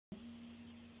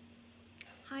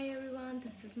Hi everyone,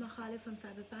 this is Makhale from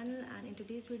CyberPanel, and in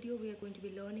today's video we are going to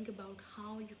be learning about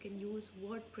how you can use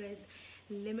WordPress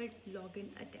limit login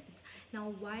attempts.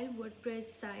 Now, while WordPress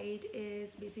site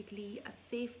is basically a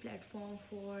safe platform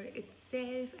for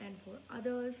itself and for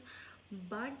others,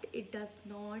 but it does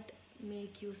not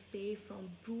make you safe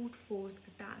from brute force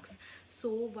attacks.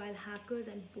 So while hackers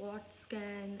and bots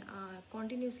can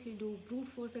continuously do brute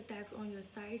force attacks on your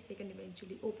sites, they can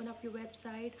eventually open up your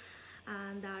website,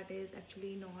 and that is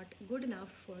actually not good enough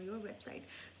for your website.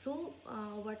 So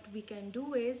what we can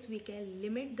do is we can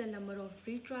limit the number of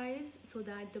retries so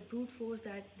that the brute force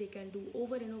that they can do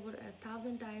over and over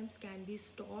 1,000 times can be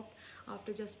stopped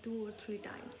after just 2 or 3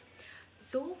 times.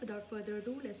 So without further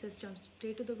ado, let's just jump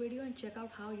straight to the video and check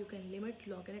out how you can limit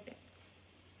login attempts.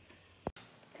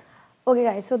 Okay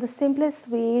guys, so the simplest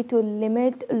way to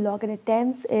limit login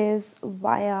attempts is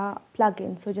via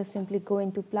plugins. So just simply go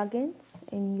into plugins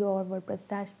in your WordPress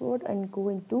dashboard and go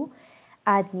into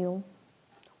add new.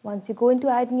 Once you go into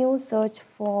add new, search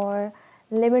for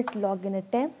limit login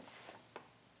attempts.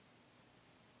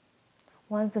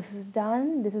 Once this is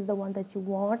done, this is the one that you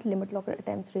want, limit login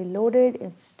attempts reloaded,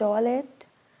 install it.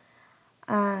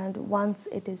 And once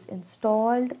it is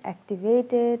installed,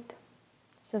 activate it.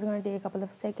 It's just going to take a couple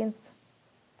of seconds.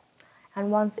 And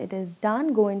once it is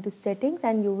done, go into settings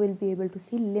and you will be able to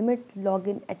see limit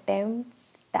login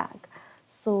attempts tag.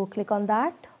 So click on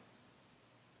that.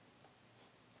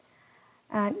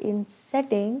 And in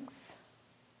settings,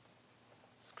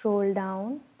 scroll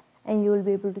down and you will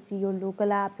be able to see your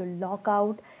local app, your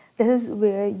lockout. This is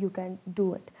where you can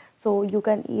do it. So you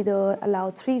can either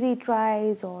allow 3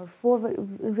 retries or 4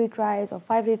 retries or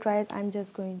 5 retries. I'm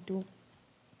just going to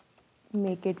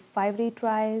make it 5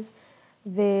 retries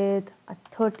with a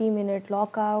 30-minute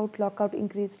lockout. Lockout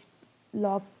increased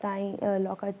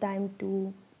lockout time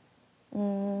to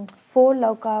 4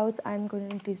 lockouts. I'm going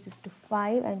to increase this to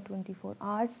 5 and 24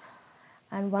 hours.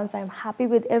 And once I'm happy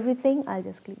with everything, I'll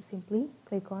just simply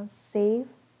click on save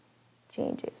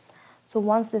changes. So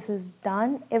once this is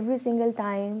done, every single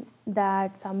time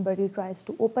that somebody tries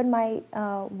to open my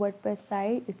WordPress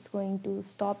site, it's going to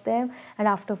stop them. And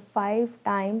after 5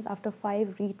 times, after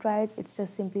 5 retries, it's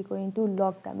just simply going to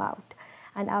log them out.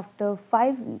 And after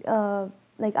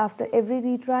after every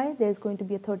retry, there's going to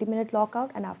be a 30-minute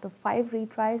lockout. And after 5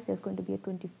 retries, there's going to be a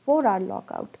 24-hour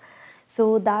lockout.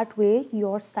 So that way,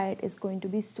 your site is going to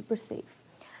be super safe.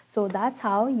 So that's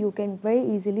how you can very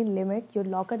easily limit your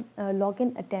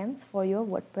login attempts for your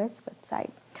WordPress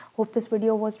website. Hope this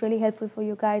video was really helpful for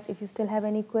you guys. If you still have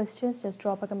any questions, just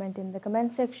drop a comment in the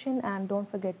comment section and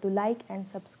don't forget to like and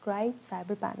subscribe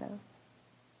CyberPanel.